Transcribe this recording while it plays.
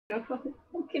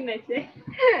What can I say?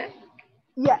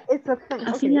 Yeah, it's a thing. A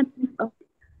Okay. filament of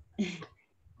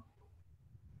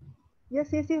Yes,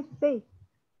 say.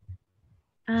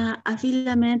 a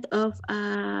filament of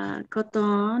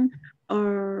cotton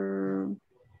or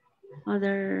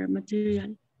other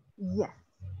material. Yes.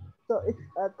 So it's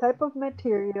a type of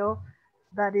material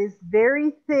that is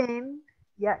very thin.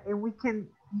 Yeah, and we can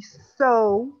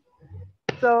sew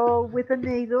with a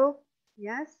needle.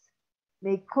 Yes.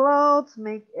 Make clothes,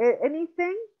 make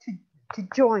anything to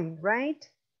join, right?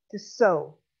 To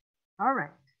sew. All right.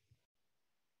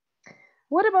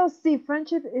 What about C?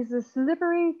 Friendship is a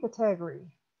slippery category.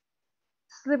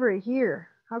 Slippery here.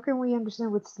 How can we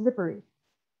understand what's slippery?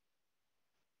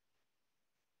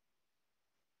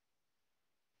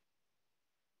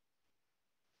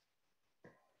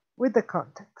 With the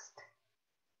context.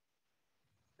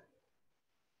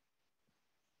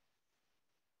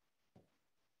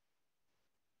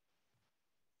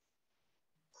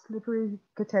 Slippery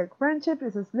category. Friendship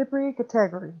is a slippery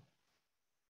category.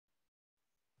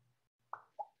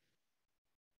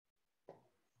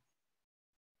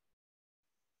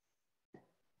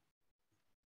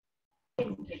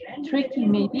 Tricky,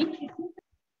 maybe.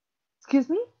 Excuse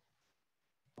me?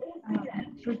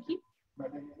 Tricky.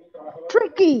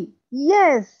 Tricky.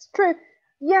 Yes,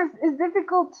 yes, it's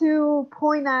difficult to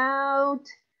point out,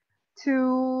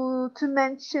 to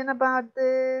mention about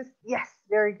this. Yes,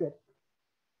 very good.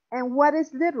 And what is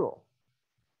literal?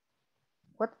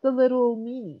 What's the literal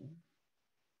meaning?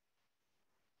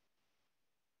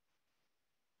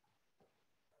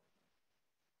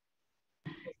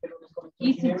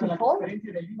 Easy to hold.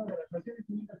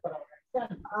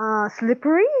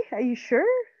 Slippery? Are you sure?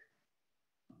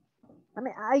 I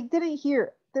mean, I didn't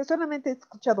hear. Solamente he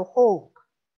escuchado hold.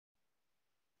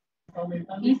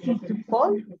 Easy to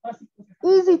fall.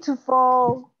 Easy to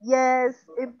fall. Yes.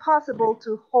 Impossible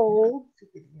to hold.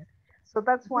 So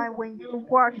that's why when you're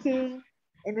walking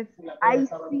and it's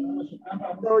icy,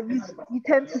 so you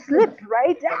tend to slip,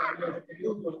 right? Ah,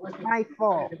 you might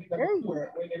fall. Very good.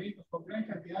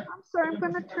 I'm sorry, I'm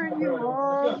gonna turn you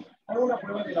off.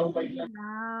 Really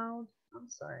loud. I'm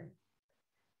sorry.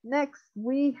 Next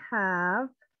we have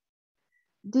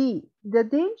D. The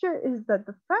danger is that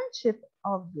the friendship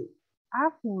of the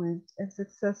affluent and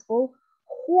successful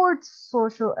hoards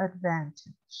social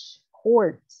advantage.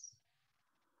 Hoards.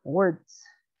 Hoards.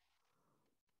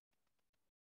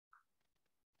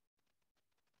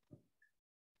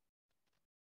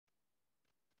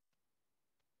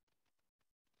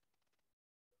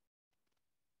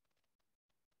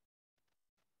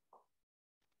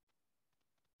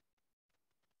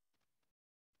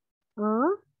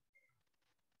 Huh?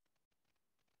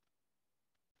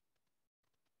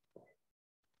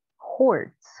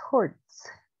 Hoards. Hoards.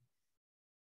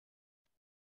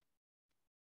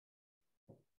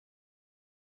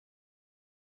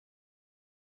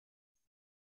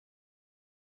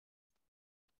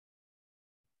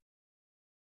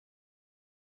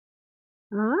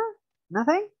 Huh?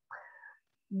 Nothing?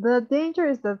 The danger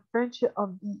is the friendship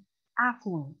of the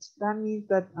affluent. That means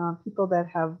that people that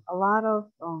have a lot of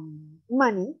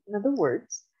money, in other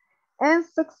words, and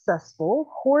successful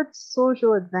hoard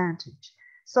social advantage.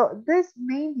 So this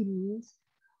mainly means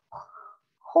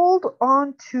hold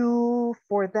on to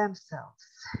for themselves,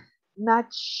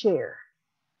 not share.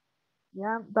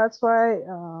 Yeah, that's why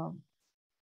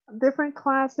different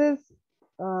classes.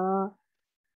 Uh,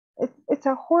 it's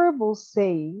a horrible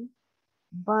saying,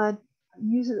 but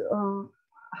use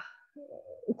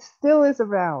it still is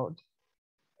around,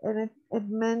 and it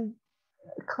meant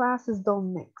classes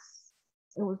don't mix.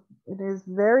 It is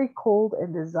very cold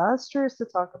and disastrous to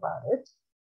talk about it.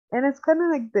 And it's kind of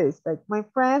like this, like my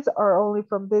friends are only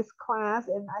from this class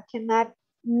and I cannot,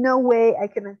 no way, I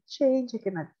cannot change, I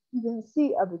cannot even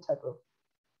see other type of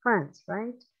friends,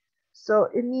 right? So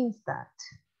it means that,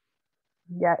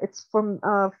 yeah, it's from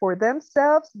for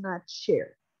themselves, not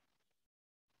share.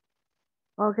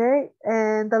 Okay,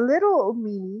 and the literal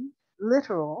meaning,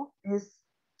 literal, is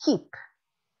keep,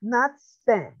 not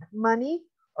spend money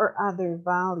or other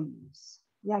values.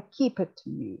 Yeah, keep it to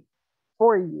you,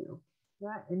 for you,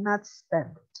 yeah, and not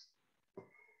spend it.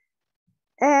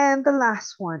 And the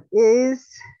last one is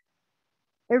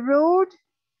erode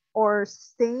or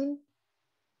sustain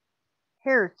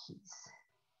hierarchies.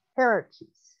 Hierarchies.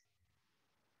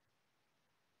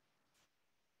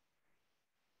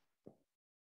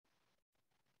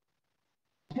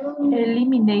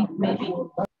 Eliminate, maybe.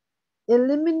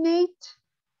 Eliminate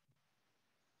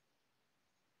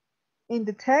in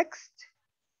the text.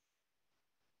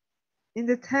 In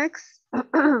the text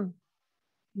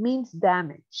means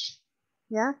damage.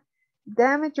 Yeah.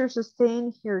 damage or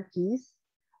sustain hierarchies,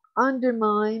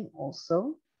 undermine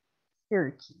also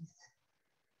hierarchies,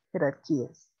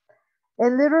 jerarquías.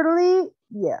 And literally,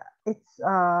 yeah, it's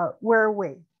wear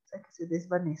away. O sea, que se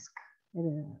desvanezca,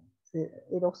 se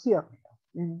erosione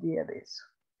en día de eso.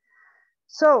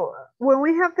 So when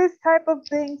we have this type of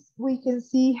things, we can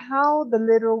see how the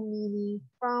literal meaning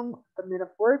from the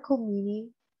metaphorical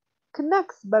meaning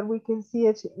connects, but we can see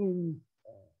it in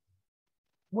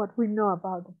what we know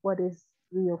about what is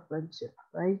real friendship,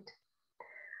 right?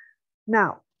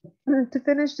 Now, to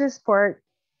finish this part,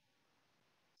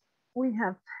 we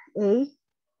have A.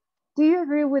 Do you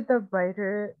agree with the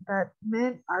writer that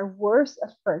men are worse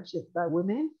at friendship than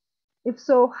women? If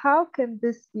so, how can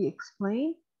this be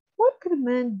explained? What could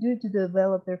men do to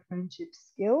develop their friendship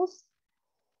skills?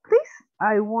 Please,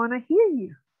 I want to hear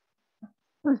you.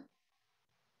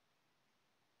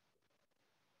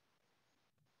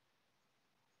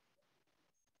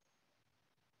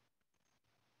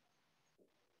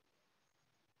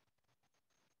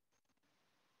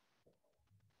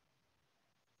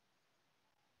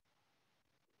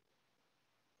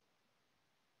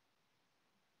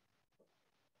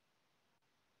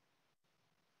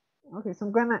 Okay, so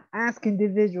I'm going to ask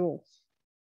individuals.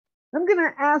 I'm going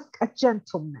to ask a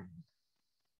gentleman.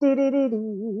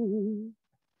 Do-do-do-do.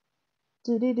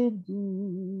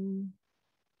 Do-do-do-do.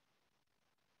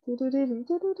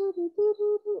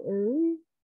 Do-do-do-do.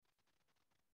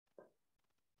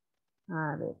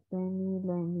 A ver,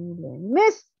 Lenny.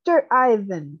 Mr.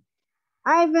 Ivan.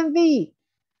 Ivan V.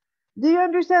 Do you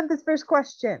understand this first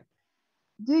question?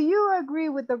 Do you agree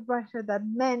with the writer that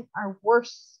men are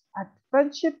worse at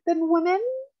friendship than women?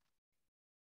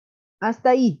 Hasta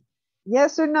ahí.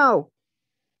 Yes or no?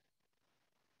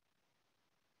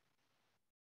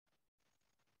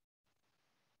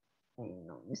 I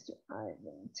know, Mr.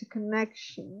 Ivan. It's a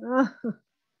connection.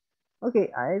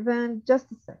 Okay, Ivan, just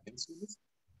a second.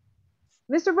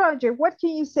 Mr. Roger, what can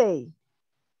you say?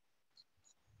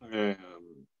 The,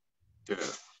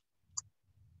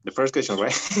 the first question,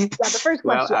 right? Yeah, the first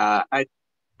Well, question.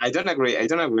 I don't agree. I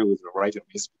don't agree with the writer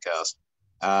miss because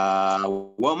a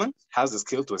woman has the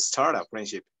skill to start a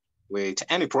friendship with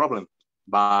any problem,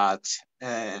 but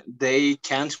they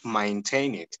can't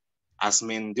maintain it as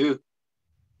men do.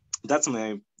 That's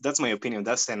my opinion.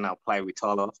 That doesn't apply with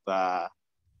all of. I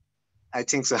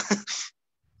think so.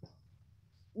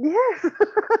 Yeah.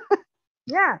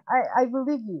 Yeah, I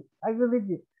believe you. I believe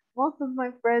you. Most of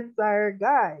my friends are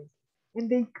guys, and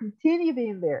they continue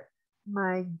being there.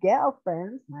 My gal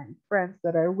friends, my friends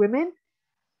that are women,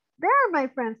 they're my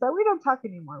friends, but we don't talk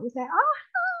anymore. We say, oh,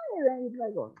 hi, and then it's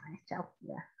like, oh, nice, ciao.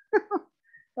 Yeah.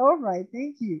 All right,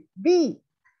 thank you. B,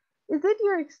 is it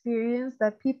your experience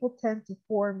that people tend to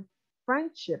form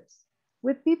friendships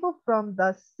with people from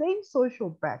the same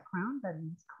social background, that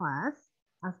means class,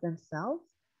 as themselves?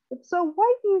 If so,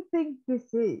 why do you think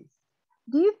this is?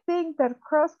 Do you think that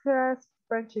cross-class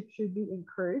friendship should be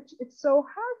encouraged? If so,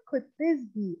 how could this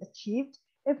be achieved?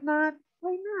 If not,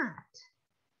 why not?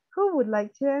 Who would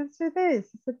like to answer this?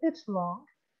 It's a bit long,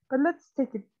 but let's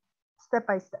take it step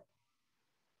by step.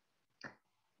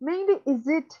 Mainly, is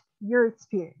it your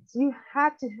experience? You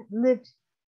had to live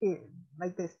here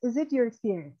like this. Is it your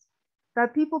experience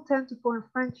that people tend to form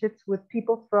friendships with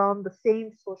people from the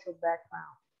same social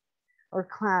background or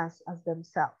class as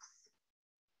themselves?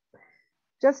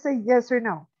 Just say yes or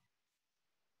no.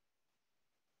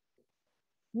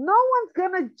 No one's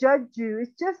gonna judge you.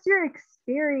 It's just your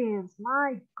experience.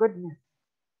 My goodness.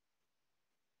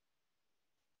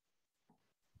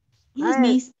 Yes,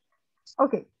 Miss.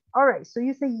 Okay. All right. So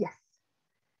you say yes.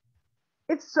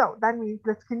 If so, that means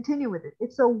let's continue with it.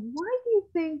 If so, why do you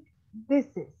think this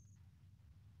is,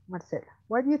 Marcela?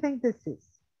 Why do you think this is?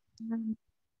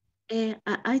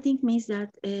 I think means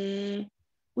that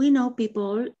we know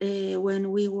people when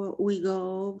we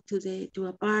go to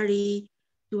a party,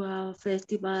 to a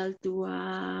festival, to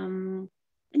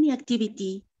any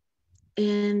activity,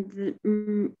 and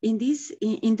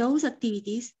in those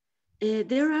activities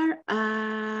there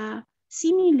are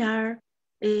similar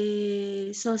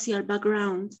social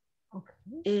backgrounds.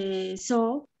 Okay.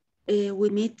 So we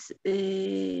meet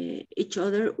each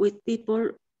other with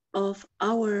people of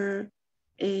our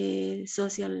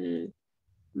social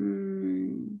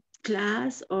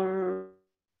class or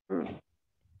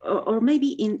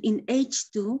maybe in age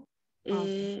too,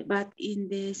 Okay. but in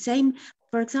the same,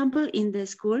 for example, in the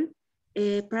school,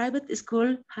 private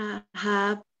school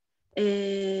have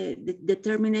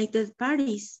determined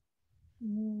parties,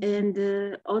 and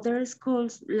other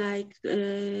schools like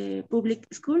public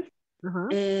school Uh-huh.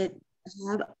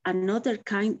 have another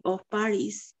kind of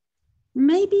parties.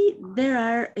 maybe there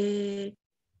are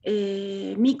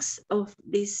a mix of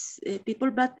these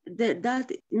people, but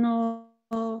that no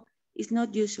is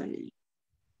not usually.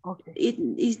 Okay. It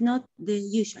is not the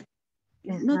usual.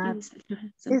 It's Not not, usual.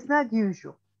 it's not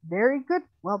usual. Very good.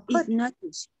 Well It's put. not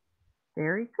usual.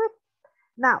 Very good.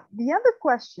 Now, the other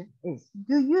question is,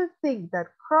 do you think that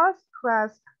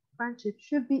cross-class friendship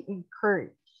should be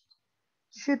encouraged?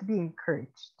 Should be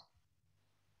encouraged.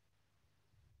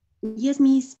 Yes,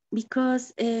 Miss,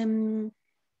 because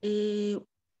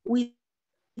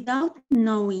without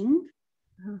knowing,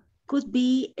 Uh-huh. could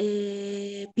be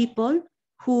people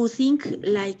who think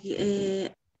like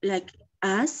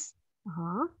us,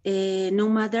 Uh-huh. no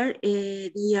matter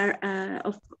they are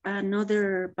of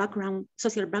another background,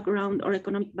 social background or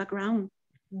economic background.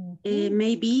 Mhm.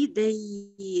 Maybe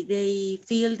they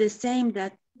feel the same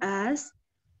that us.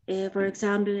 For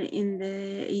example, in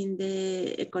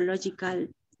the ecological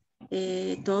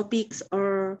topics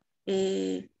or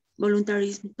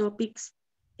voluntarism topics,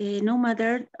 no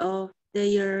matter of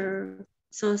their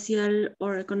social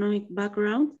or economic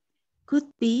background, could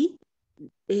be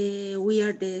we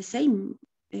are the same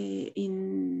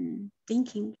in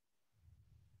thinking.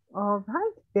 All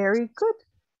right, very good.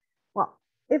 Well,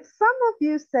 if some of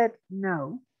you said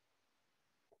no,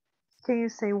 can you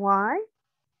say why?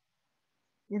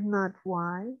 If not,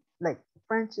 why? Like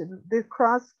friendship, the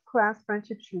cross-class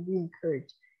friendship should be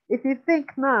encouraged. If you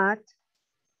think not,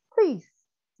 please,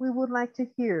 we would like to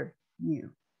hear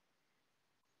you.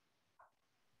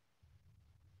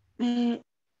 Uh,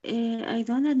 I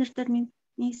don't understand,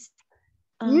 Miss.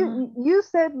 You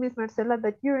said, Miss Marcela,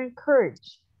 that you're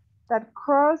encouraged, that Yes,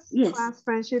 cross-class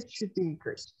friendship should be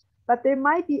encouraged. But there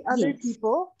might be other yes.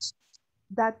 people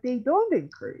that they don't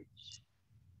encourage,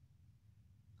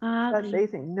 that Okay, they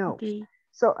say no. okay.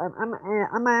 So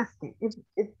I'm asking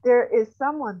if there is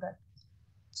someone that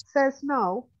says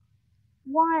no,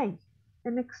 why?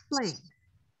 And explain.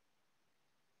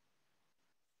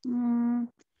 Mm,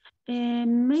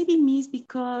 maybe Miss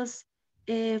because,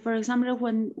 for example,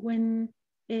 when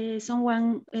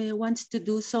someone wants to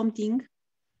do something,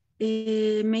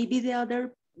 maybe the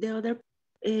other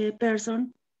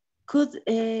person could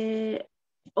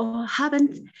or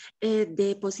haven't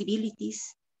the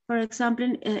possibilities. For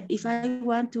example, if I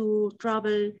want to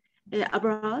travel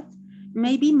abroad,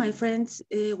 maybe my friends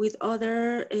with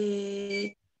other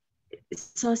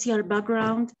social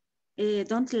background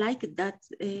don't like that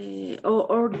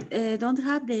or don't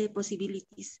have the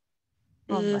possibilities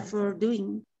All right. for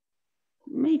doing.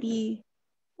 Maybe.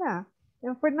 Yeah.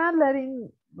 And for not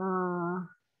letting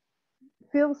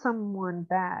feel someone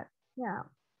bad. Yeah.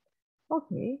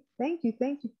 Okay. Thank you.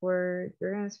 Thank you for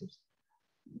your answers.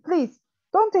 Please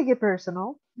don't take it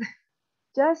personal.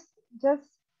 Just just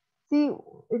see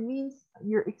it means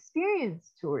your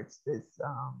experience towards this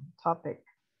topic,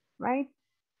 right?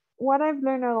 What I've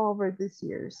learned all over these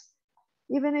years,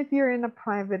 even if you're in a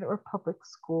private or public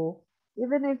school,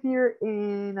 even if you're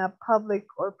in a public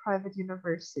or private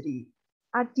university,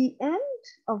 at the end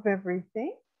of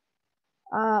everything,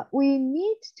 we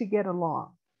need to get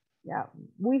along. Yeah,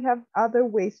 we have other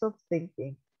ways of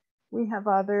thinking, we have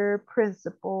other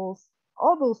principles,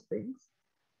 all those things.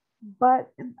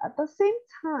 But at the same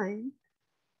time,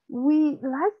 we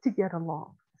like to get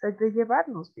along. So de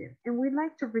llevarnos bien, and we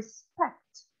like to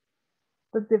respect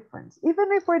the difference.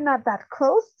 Even if we're not that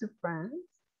close to friends,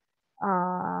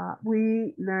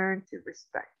 we learn to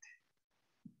respect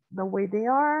the way they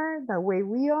are, the way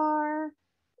we are.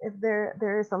 If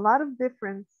there is a lot of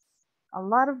difference,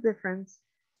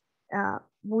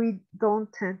 we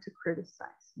don't tend to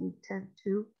criticize. We tend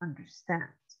to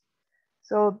understand.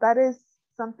 So that is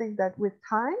something that with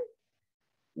time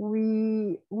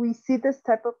we see this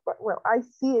type of, well, I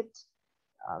see it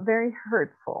very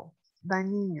hurtful,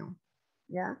 dañino,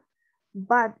 yeah.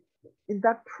 But in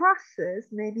that process,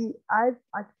 maybe I've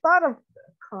thought of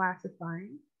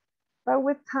classifying, but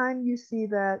with time you see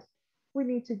that we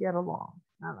need to get along,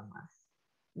 nada más.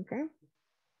 Okay.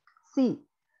 C.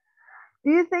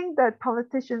 Do you think that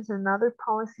politicians and other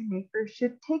policymakers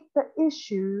should take the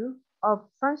issue of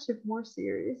friendship more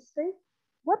seriously?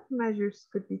 What measures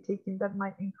could be taken that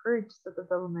might encourage the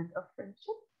development of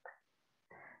friendship?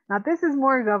 Now, this is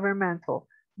more governmental,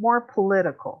 more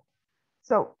political.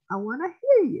 So I want to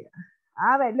hear you.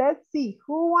 All right, let's see.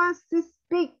 Who wants to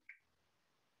speak?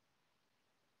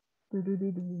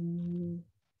 Mr.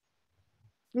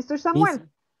 Miss, Samuel.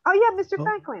 Oh, yeah, Mr. oh,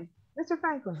 Franklin. Mr.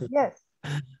 Franklin, yes.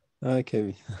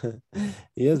 okay.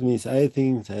 Yes, Miss, I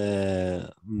think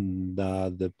that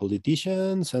the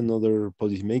politicians and other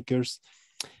policymakers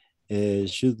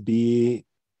should be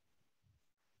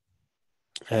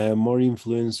more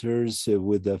influencers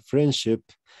with the friendship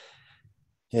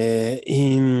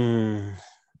in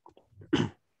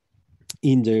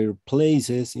their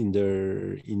places, in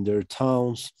their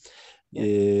towns,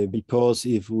 because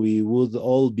if we would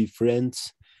all be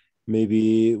friends,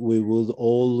 maybe we would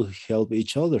all help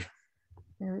each other.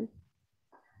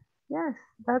 Yes,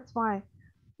 that's why.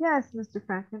 Yes, Mr.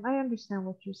 Franklin, I understand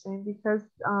what you're saying because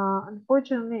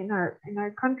unfortunately in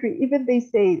our country, even they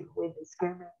say we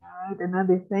discriminate and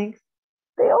other things,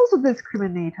 they also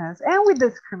discriminate us, and we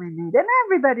discriminate, and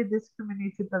everybody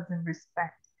discriminates. It doesn't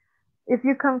respect. If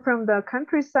you come from the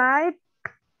countryside,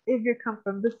 if you come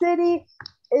from the city,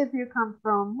 if you come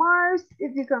from Mars,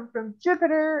 if you come from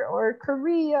Jupiter or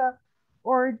Korea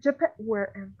or Japan,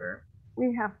 wherever,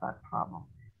 we have that problem.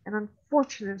 And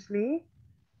unfortunately,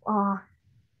 uh,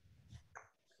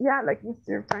 yeah, like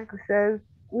Mr. Franco says,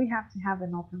 we have to have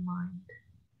an open mind.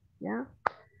 Yeah.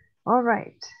 All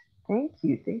right. Thank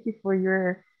you. Thank you for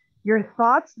your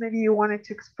thoughts. Maybe you wanted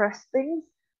to express things,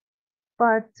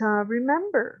 but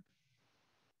remember,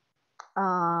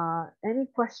 any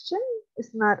question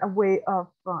is not a way of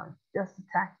just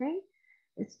attacking.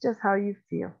 It's just how you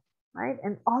feel, right?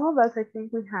 And all of us, I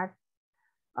think, we had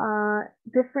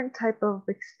different type of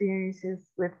experiences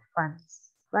with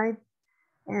friends, right?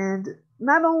 And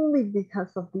not only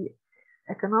because of the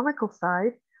economical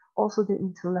side, also the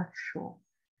intellectual,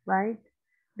 right?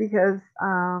 Because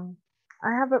I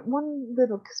have one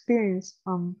little experience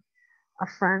from a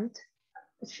friend.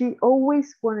 She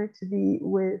always wanted to be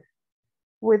with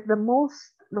the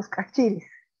most los cachiris.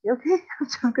 Okay, I'm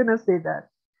just gonna say that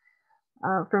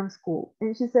from school.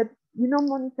 And she said, you know,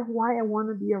 Monica, why I want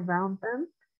to be around them?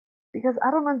 Because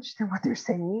I don't understand what they're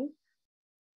saying,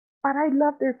 but I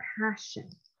love their passion.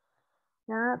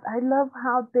 Yeah, I love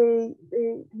how they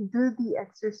do the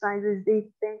exercises. They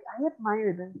think I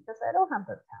admire them because I don't have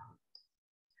that talent.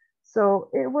 So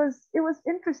it was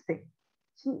interesting.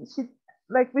 She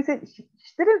like we said she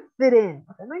didn't fit in.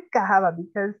 O sea, no encajaba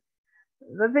because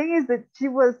the thing is that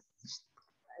it was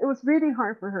really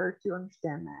hard for her to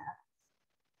understand math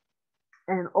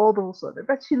and all those other.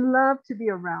 But she loved to be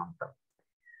around them.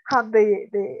 How they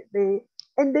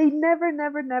and they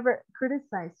never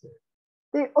criticized her.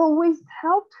 They always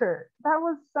helped her. That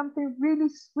was something really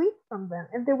sweet from them.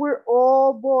 And they were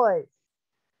all boys.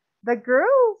 The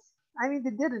girls, I mean,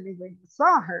 they didn't even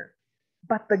saw her.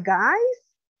 But the guys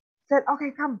said,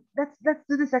 okay, come, let's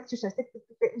do this exercise.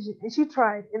 And she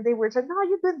tried. And they were like, no,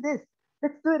 you did this.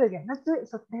 Let's do it again. Let's do it.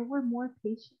 So they were more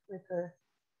patient with her.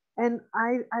 And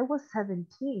I was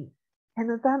 17.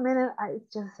 And at that minute, I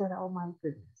just said, oh my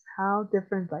goodness, how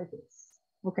different life is.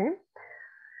 Okay.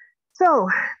 So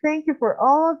thank you for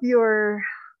all of your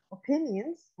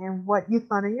opinions and what you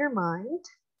thought in your mind.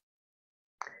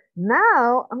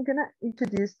 Now I'm going to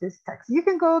introduce this text. You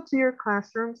can go to your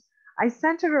classrooms. I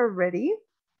sent it already.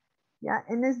 Yeah,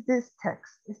 and it's this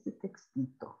text. It's the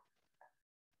textito.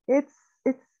 It's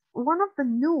one of the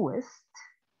newest.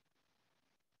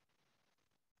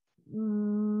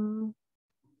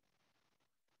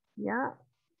 Yeah,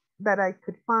 that I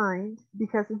could find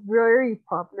because it's very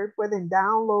popular. Pueden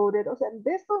download it. O sea,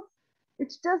 this one,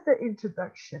 it's just the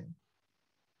introduction.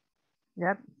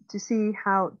 Yeah, to see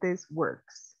how this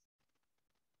works.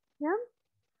 Yeah.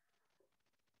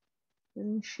 Let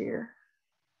me share.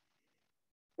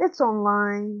 It's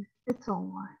online. It's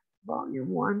online. Volume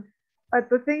 1. But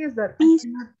the thing is that I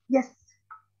cannot. Yes.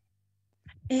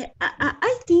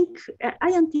 I think I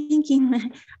am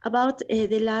thinking about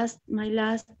my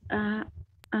last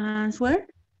answer.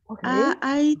 Okay.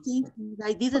 I think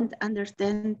I didn't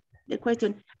understand the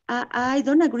question. I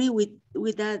don't agree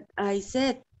with that. I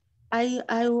said I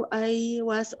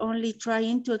was only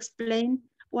trying to explain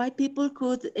why people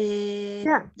could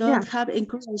don't have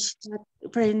encouraged that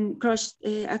friend crush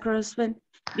across friend,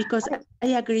 because I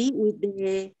agree with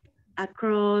the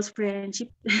across friendship.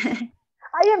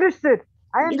 I understood.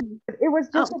 I understood. It was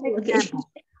just an example.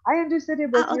 Okay. I understood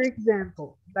it was your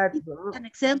example. That an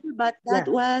example, but that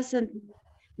wasn't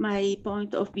my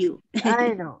point of view.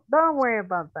 I know. Don't worry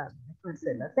about that,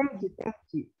 Marcela. Thank you. Thank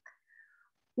you.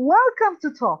 Welcome to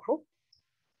TOEFL.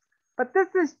 But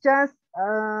this is just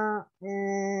una,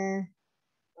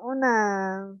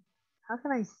 how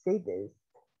can I say this?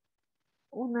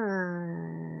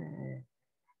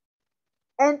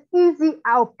 An easy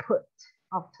output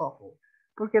of TOEFL.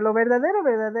 Porque lo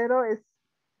verdadero es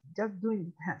just doing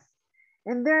the test.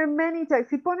 And there are many texts.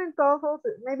 Si ponen TOEFL,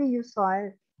 maybe you saw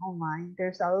it online.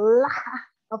 There's a lot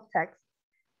of texts,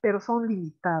 pero son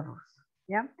limitados.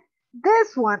 Yeah.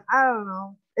 This one, I don't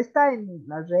know. Está en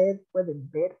la red, pueden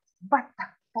ver. But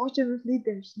unfortunately,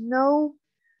 there's no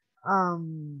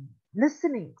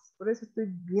listenings. Por eso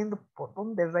estoy viendo por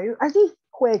dónde rayos. Así,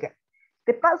 juega.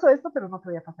 Te paso esto, pero no te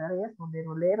voy a pasar esto, de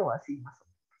no leer o así más o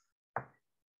menos.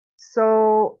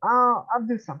 So I'll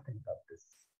do something about this.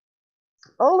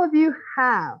 All of you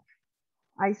have.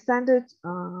 I sent it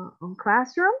on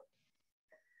Classroom.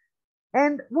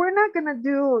 And we're not gonna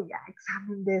do, yeah,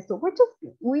 examine this. So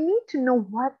we need to know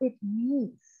what it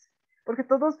means. Porque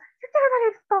todos, yo quiero dar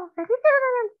el TOEFL, yo quiero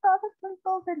dar el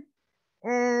TOEFL.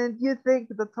 And you think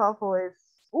the TOEFL is,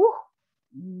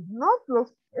 not those,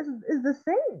 it's the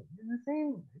same. It's the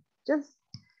same.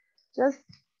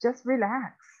 Just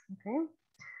relax, okay?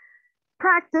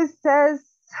 Practice says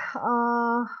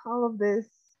all of this.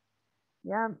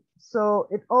 Yeah, so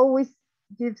it always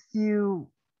gives you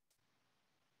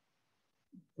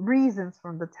reasons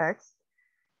from the text.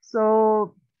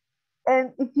 So,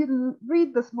 and if you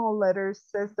read the small letters,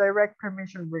 says direct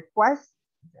permission request,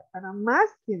 para más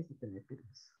tienes que tener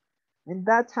permiso. And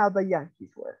that's how the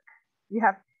Yankees work. You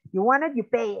want it, you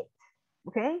pay it,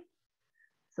 okay?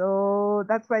 So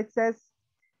that's why it says,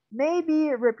 may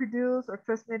be reproduced or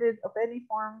transmitted of any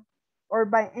form or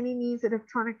by any means,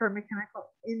 electronic or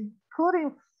mechanical,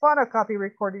 including photocopy,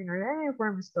 recording, or any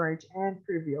form of storage and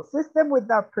preview system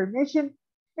without permission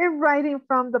in writing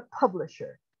from the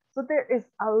publisher. So there is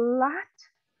a lot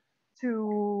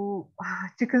to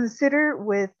consider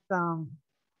with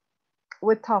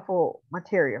TOEFL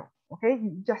material. Okay,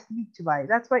 you just need to buy it.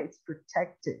 That's why it's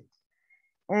protected.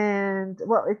 And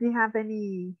well, if you have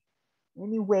any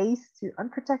ways to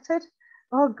unprotect it,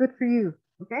 oh, good for you.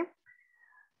 Okay.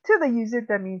 To the user,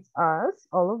 that means us,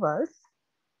 all of us.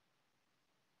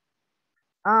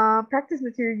 Practice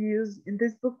material used in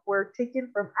this book were taken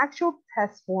from actual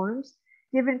test forms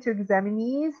given to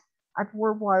examinees at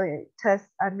worldwide test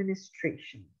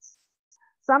administrations.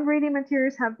 Some reading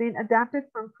materials have been adapted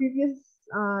from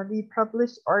previously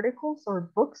published articles or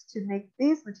books to make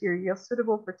these materials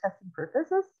suitable for testing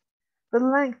purposes. The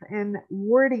length and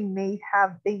wording may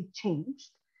have been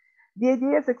changed. The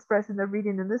ideas expressed in the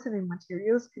reading and listening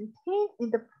materials contained in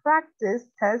the practice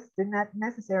test do not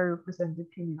necessarily represent the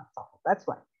opinion of TOEFL. That's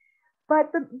why.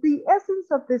 But the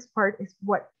essence of this part is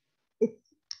what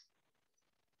it's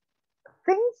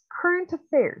things, current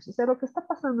affairs, o sea, lo que está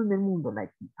pasando en el mundo,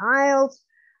 like the IELTS,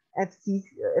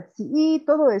 FCE,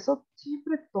 todo eso,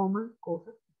 siempre toman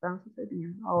cosas que están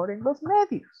sucediendo ahora en los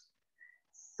medios.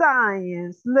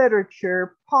 Science,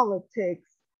 literature, politics,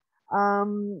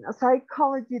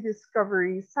 psychology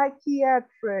discovery,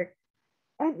 psychiatric,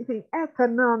 anything,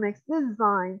 economics,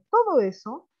 design, todo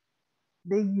eso,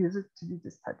 they use it to do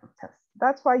this type of test.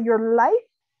 That's why your life,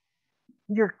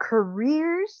 your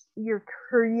careers, your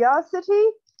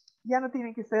curiosity, ya no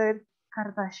tienen que ser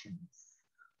Kardashians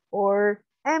or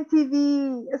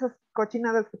MTV, esas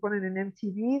cochinadas que ponen en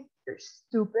MTV, they're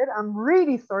stupid. I'm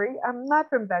really sorry. I'm not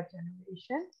from that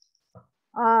generation.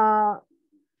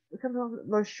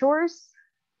 Los shores,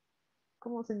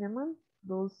 ¿cómo se llaman?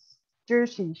 Los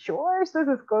Jersey Shores,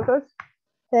 esas cosas.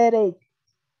 Headache.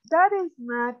 That is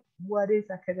not what is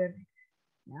academic.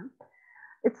 Yeah,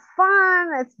 it's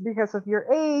fun. It's because of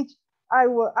your age. I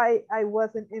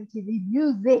was in MTV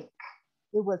Music.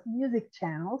 It was music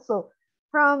channel. So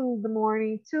from the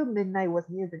morning to midnight was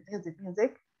music.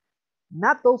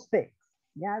 Not those things.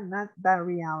 Yeah, not that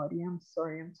reality. I'm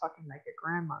sorry, I'm talking like a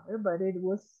grandmother, but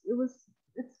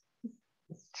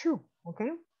it's true.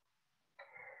 Okay.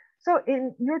 So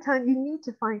in your time, you need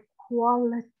to find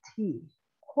quality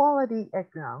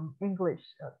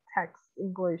English text,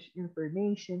 English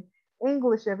information,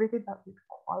 English everything, but with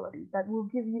quality that will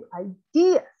give you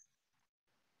ideas.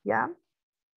 Yeah.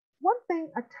 One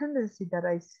thing, a tendency that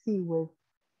I see with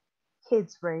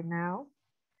kids right now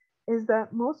is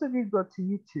that most of you go to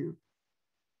YouTube.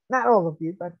 Not all of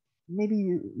you, but maybe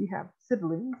you have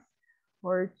siblings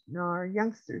or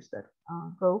youngsters that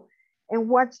go and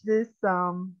watch this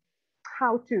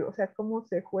how to, o sea, cómo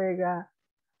se juega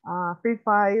Free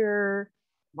Fire,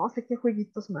 no sé qué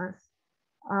jueguitos más.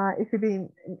 It could be in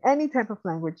any type of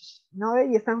language, ¿no?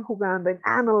 Y están jugando and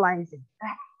analyzing.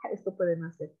 Esto pueden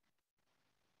hacer.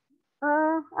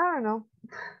 I don't know.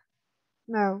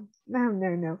 No.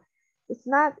 It's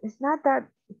not that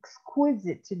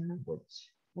exquisite in language.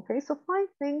 Okay, so find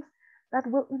things that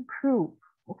will improve.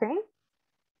 Okay.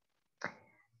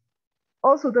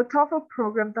 Also, the TOEFL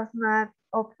program does not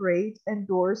operate,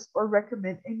 endorse, or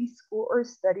recommend any school or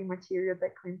study material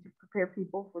that claims to prepare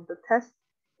people for the test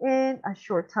in a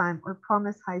short time or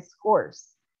promise high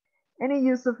scores. Any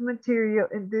use of material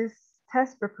in this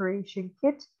test preparation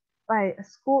kit by a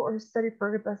school or study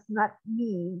program does not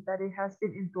mean that it has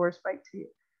been endorsed by TU.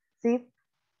 See,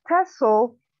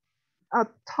 TOEFL, and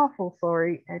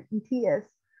ETS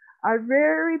are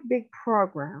very big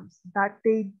programs that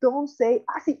they don't say,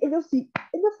 ah, sí, ellos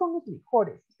son los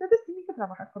mejores. Ustedes tienen que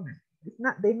trabajar con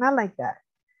esto. They're not like that.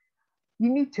 You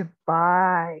need to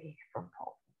buy from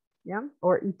TOEFL, yeah,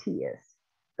 or ETS,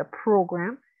 the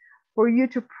program, for you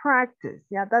to practice.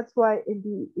 Yeah, that's why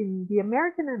in the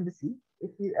American Embassy,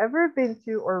 if you've ever been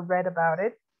to or read about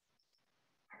it,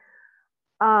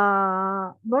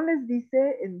 no les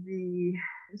dice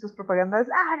en sus propagandas,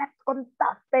 ah,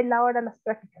 contaste la hora las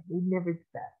prácticas. They never do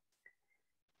that.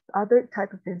 Other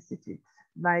type of institutes,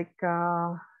 like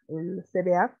el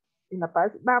CBA in La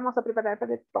Paz, vamos a preparar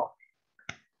para el TOEFL.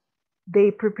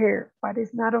 They prepare, but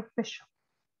it's not official.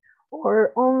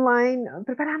 Or online,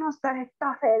 preparamos para el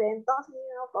TOEFL en 2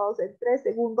 minutos, en 3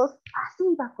 segundos,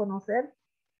 así va a conocer.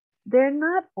 They're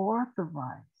not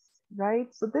authorized,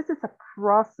 right? So this is a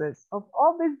process of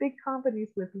all these big companies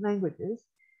with languages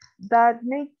that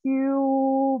make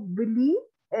you believe,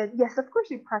 and yes, of course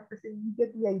you practice and you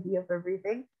get the idea of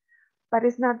everything, but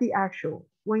it's not the actual.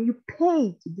 When you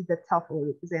pay to do the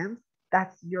TOEFL exams,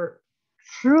 that's your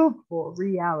truthful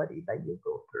reality that you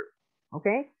go through,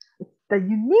 okay? It's the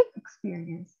unique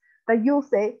experience that you'll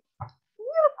say,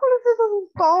 miércoles, eso es un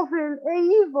TOEFL,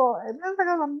 evil, me han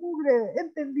sacado la mugre,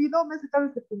 entendí, no me sacaron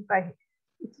ese puntaje.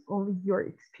 It's only your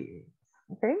experience,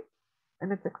 okay?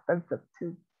 And it's expensive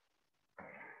too.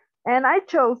 And I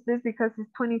chose this because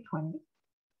it's 2020,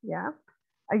 yeah,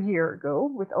 a year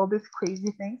ago with all these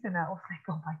crazy things. And I was like,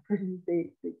 oh my goodness,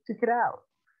 they took it out,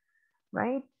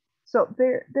 right? So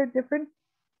they're different,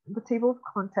 the table of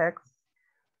context.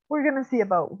 We're gonna see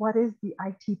about what is the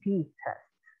ITP test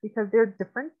because they're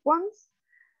different ones.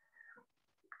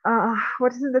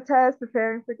 What is in the test?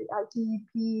 Preparing for the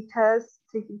ITP test,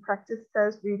 taking practice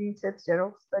tests, reading tips,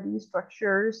 general study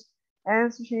structures,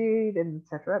 answer sheet, and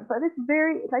etc. But it's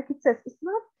very, like it says, it's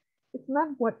not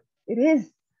what it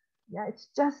is. Yeah, it's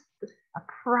just a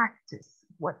practice.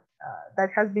 What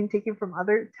that has been taken from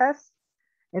other tests,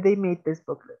 and they made this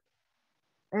booklet,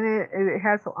 and it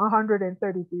has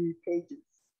 133 pages.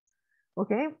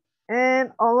 Okay,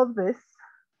 and all of this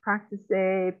practice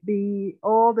A, B,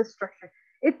 all the structure.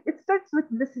 It starts with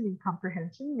listening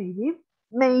comprehension,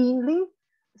 mainly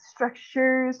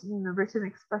structures and written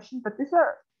expression, but these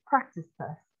are practice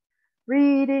tests.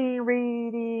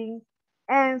 Reading,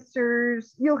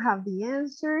 answers. You'll have the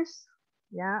answers.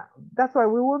 Yeah, that's why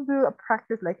we won't do a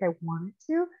practice like I wanted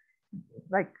to.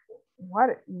 Like,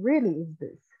 what really is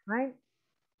this, right?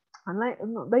 Unlike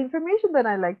the information that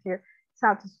I like here is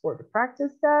how to score the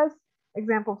practice test,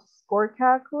 example of score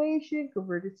calculation,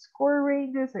 converted score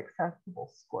ranges, acceptable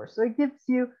score. So it gives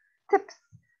you tips.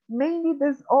 Mainly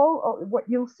this all what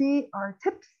you'll see are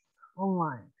tips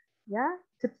online. Yeah,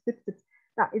 tips.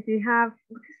 Now, if you have,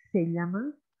 ¿qué se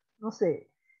llama? No sé,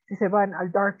 si se van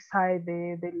al dark side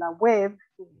de la web,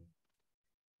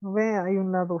 ¿no ve? Hay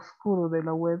un lado oscuro de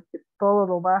la web que todo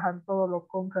lo bajan, todo lo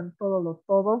compran,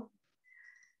 todo.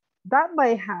 That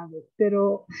might have it,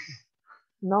 pero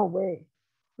no way.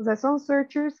 O sea, son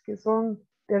searchers que son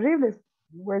terribles,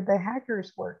 where the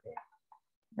hackers work.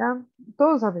 ¿Ya?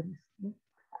 Todos saben eso.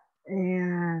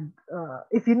 And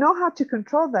if you know how to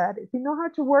control that, if you know how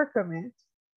to work on it,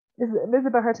 es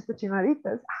about how to put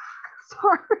chinaritas.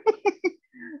 Sorry.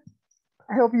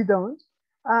 I hope you don't.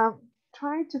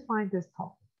 Try to find this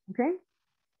topic, okay?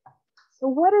 So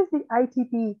what is the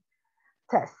ITP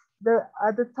test? The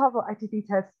TOEFL ITP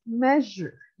test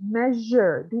measure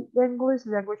the English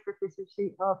language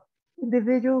proficiency of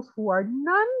individuals who are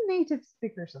non-native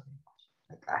speakers of English,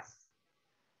 like us.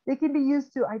 They can be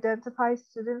used to identify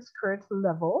students' current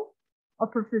level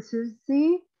of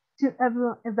proficiency, to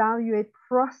evaluate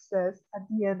process at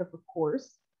the end of a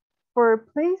course, for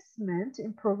placement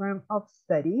in program of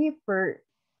study, for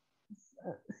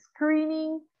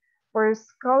screening, for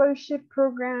scholarship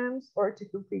programs, or to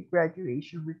complete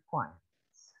graduation requirements,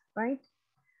 right?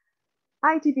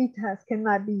 ITP test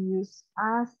cannot be used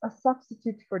as a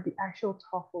substitute for the actual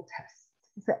TOEFL test.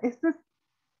 O sea, esto es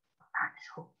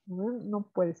actual, no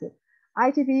puede ser.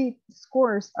 ITP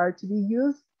scores are to be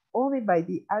used only by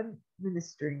the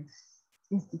administering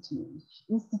institutions,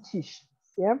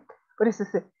 yeah? But it's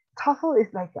just TOEFL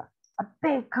is like a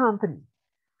big company.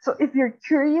 So if you're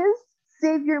curious,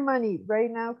 save your money.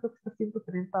 Right now, creo que está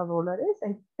 $130,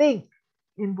 I think,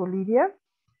 in Bolivia.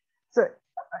 So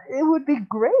it would be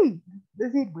great.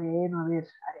 Decir, bueno, a ver,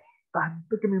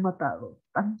 tanto que me he matado,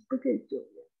 tanto que he hecho.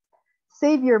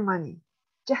 Save your money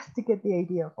just to get the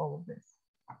idea of all of this.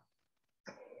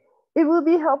 It will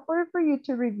be helpful for you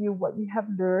to review what you have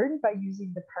learned by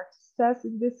using the practice test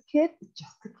in this kit. It's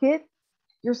just a kit.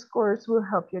 Your scores will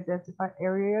help you identify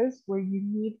areas where you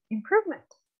need improvement.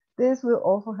 This will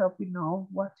also help you know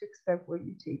what to expect when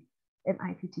you take an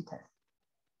IPT test.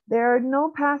 There are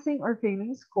no passing or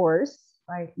failing scores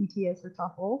by ETS or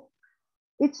TOEFL.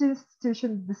 Each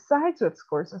institution decides what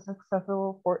scores are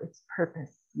acceptable for its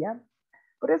purpose. ¿Ya?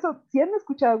 Por eso, si han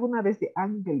escuchado alguna vez de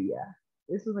Anglia,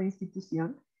 es una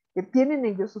institución que tienen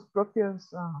ellos sus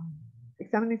propios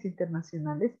exámenes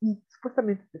internacionales y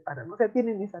supuestamente se paran, o sea,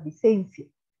 tienen esa licencia.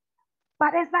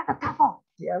 Para es nada, TOEFL,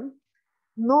 ¿ya?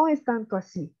 No es tanto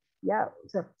así. Yeah,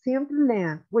 so siempre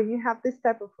lean. When you have this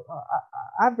type of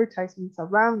advertisements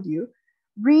around you,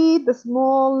 read the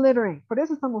small lettering. Por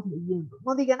eso estamos leyendo.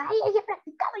 No digan, ay, he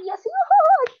practicado y así,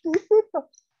 ¿qué es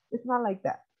esto? It's not like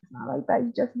that. It's not like that.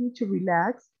 You just need to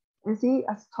relax and see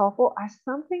as TOEFL as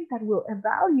something that will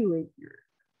evaluate your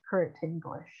current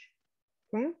English.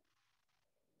 Okay?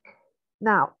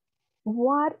 Now,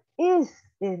 what is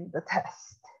in the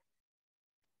test?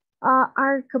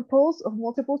 Are composed of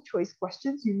multiple choice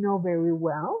questions you know very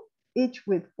well, each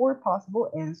with 4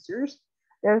 possible answers.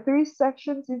 There are 3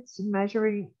 sections. It's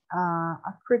measuring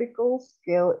a critical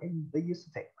skill in the use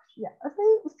of English. Yeah, así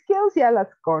skills ya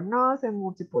las conocen,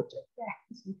 multiple choice. Yeah,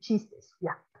 chistes,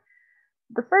 yeah.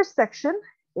 The first section,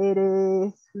 it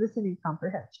is listening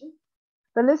comprehension.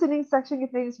 The listening section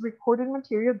contains recorded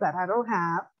material that I don't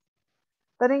have.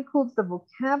 That includes the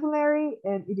vocabulary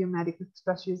and idiomatic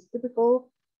expressions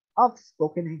typical of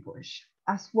spoken English,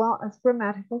 as well as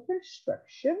grammatical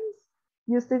constructions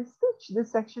used in speech.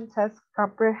 This section tests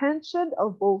comprehension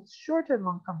of both short and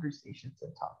long conversations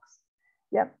and talks.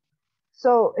 Yep.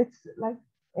 So it's like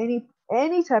any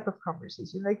type of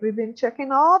conversation. Like we've been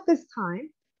checking all this time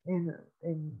in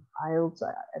IELTS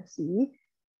FCE.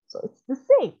 So it's the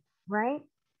same, right?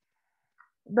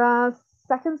 The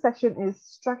second section is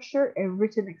structure and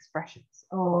written expressions.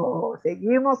 Oh,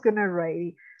 seguimos con el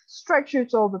writing.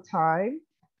 Structures all the time.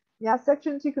 Yeah,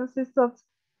 section 2 consists of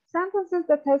sentences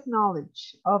that test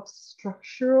knowledge of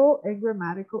structural and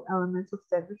grammatical elements of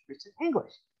standard written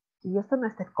English. Y esto no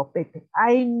es el copete.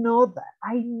 I know that.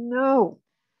 I know.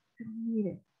 Pero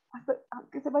miren, hasta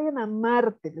aunque se vayan a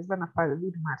Marte, les van a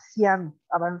parir marcianos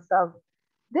avanzados.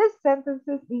 These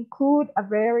sentences include a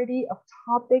variety of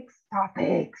topics,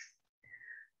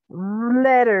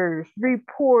 letters,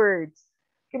 reports,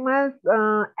 ¿qué más?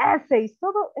 Essays,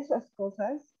 todas esas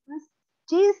cosas.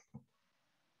 Just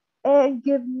and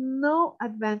give no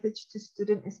advantage to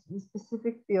students in a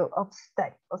specific field of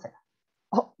study. O sea,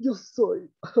 oh, yo soy,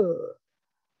 I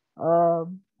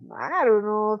don't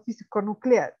know, físico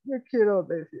nuclear. Yo quiero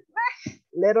decir,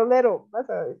 lero, vas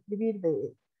a escribir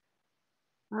de,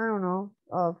 I don't know,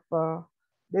 of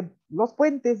de los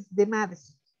puentes de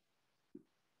Madison.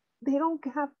 They don't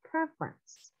have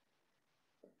preference.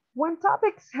 When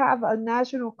topics have a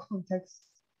national context,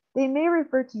 they may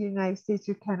refer to United States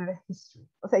or Canada history.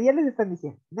 O sea, ya les están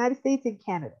diciendo, United States and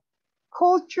Canada.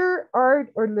 Culture, art,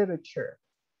 or literature.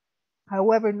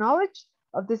 However, knowledge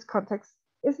of this context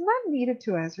is not needed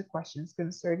to answer questions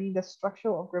concerning the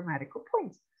structural or grammatical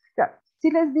points. Claro,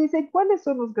 si les dicen cuáles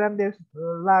son los grandes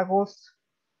lagos,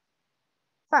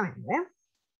 saben, ¿eh?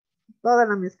 Toda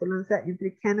la mezcolanza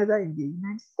entre Canadá y the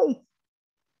United States.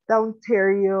 De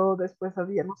Ontario, después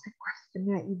había no sé cuál que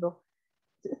me ha ido.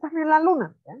 Están en la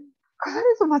luna, ¿eh? Cosas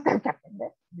de eso más tengo que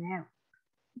aprender. No.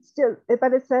 Still,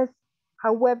 but it says,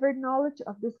 however, knowledge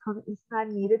of this concept is not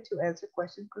needed to answer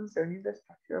questions concerning the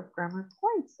structure of grammar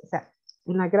points. O sea,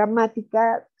 en la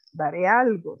gramática daré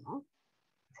algo, ¿no?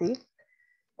 ¿Sí?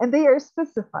 And they are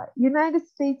specified. United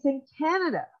States and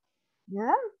Canada.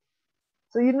 Yeah?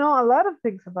 So you know a lot of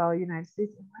things about the United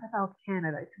States. And what about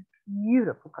Canada? It's a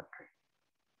beautiful country.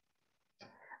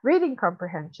 Reading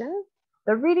comprehension.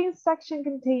 The reading section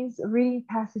contains reading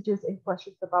passages and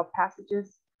questions about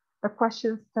passages. The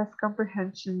questions test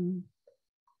comprehension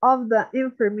of the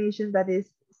information that is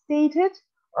stated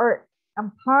or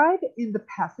implied in the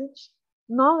passage.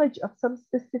 Knowledge of some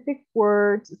specific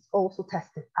words is also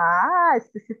tested.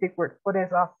 Specific words. Por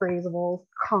eso, phrasables,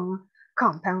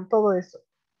 compound, todo eso.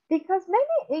 Because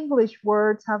many English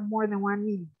words have more than one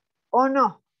meaning. Oh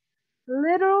no,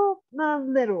 literal,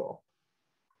 non-literal.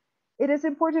 It is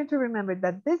important to remember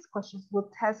that these questions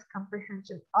will test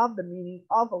comprehension of the meaning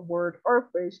of a word or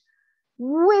phrase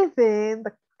within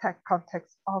the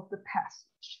context of the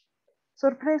passage.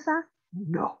 Sorpresa?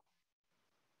 No.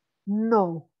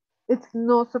 No. It's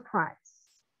no surprise.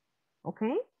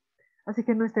 Okay? Así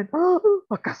que no estén, oh,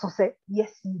 ¿acaso sé?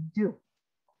 Yes, you do.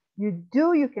 You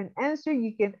do, you can answer,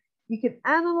 you can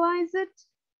analyze it,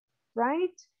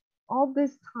 right? All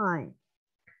this time.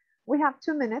 We have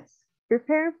 2 minutes.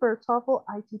 Prepare for a TOEFL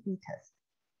ITP test.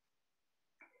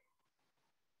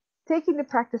 taking the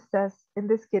practice test in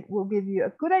this kit will give you a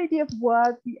good idea of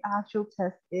what the actual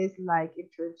test is like in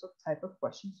terms of type of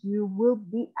questions you will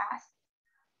be asked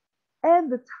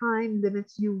and the time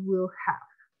limits you will have.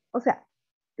 O sea,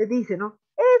 te dice, ¿no?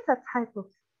 It's a type of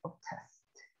test.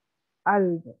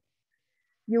 Algo.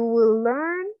 You will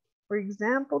learn, for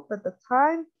example, that the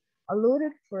time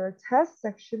allotted for a test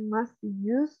section must be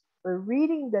used for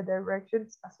reading the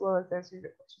directions as well as answering the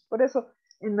questions. Por eso,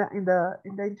 in the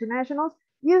internationals,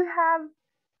 you have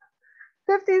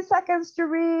 15 seconds to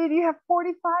read, you have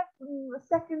 45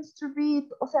 seconds to read.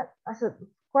 O sea,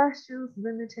 questions,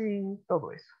 limiting, todo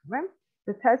eso, right?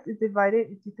 The test is divided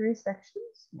into 3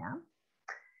 sections, yeah.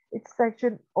 Each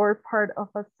section or part of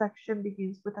a section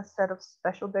begins with a set of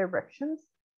special directions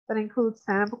that include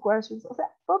sample questions. O sea,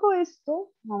 todo esto,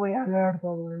 no voy a leer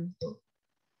todo esto.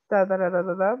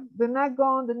 Do not go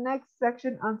on the next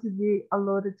section until the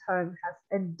allotted time has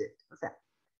ended. O sea,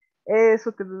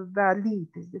 eso te da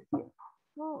límites de tiempo,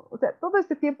 ¿no? O sea, todo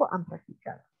este tiempo han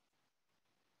practicado.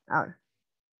 Ahora,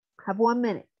 have 1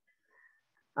 minute.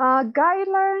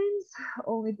 Guidelines,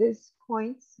 only this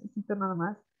points, nada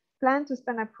más. Plan to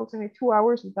spend approximately 2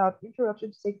 hours without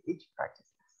interruption to take each practice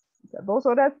test. O sea, 2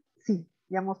 horas, sí,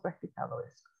 ya hemos practicado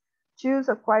eso. Choose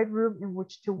a quiet room in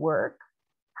which to work.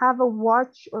 Have a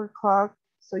watch or clock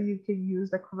so you can use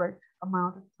the correct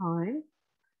amount of time.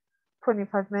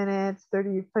 25 minutes,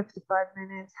 30, 55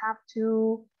 minutes. Have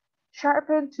to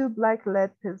sharpen 2 black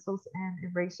lead pencils and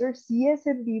eraser. Si es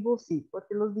en vivo, sí,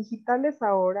 porque los digitales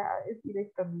ahora es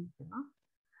directamente, ¿no?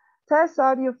 Test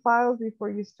audio files before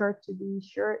you start to be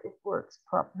sure it works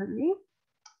properly.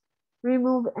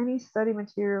 Remove any study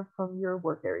material from your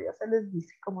work area. Se les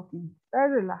dice como que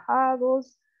estar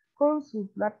relajados, con su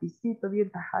lapicito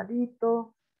bien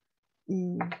tajadito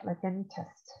y like any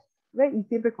test. ¿Ve? Y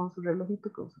siempre con su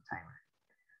relojito, con su timer.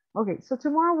 Okay, so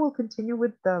tomorrow we'll continue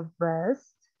with the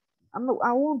rest.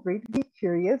 I won't read, be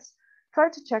curious. Try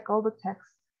to check all the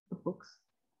text, the books.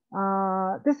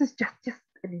 This is just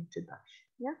an introduction,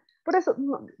 yeah? Por eso,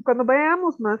 cuando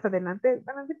veamos más adelante,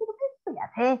 van a decir, ¿por qué esto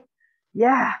ya sé?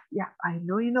 Yeah, I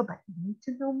know you know, but you need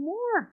to know more.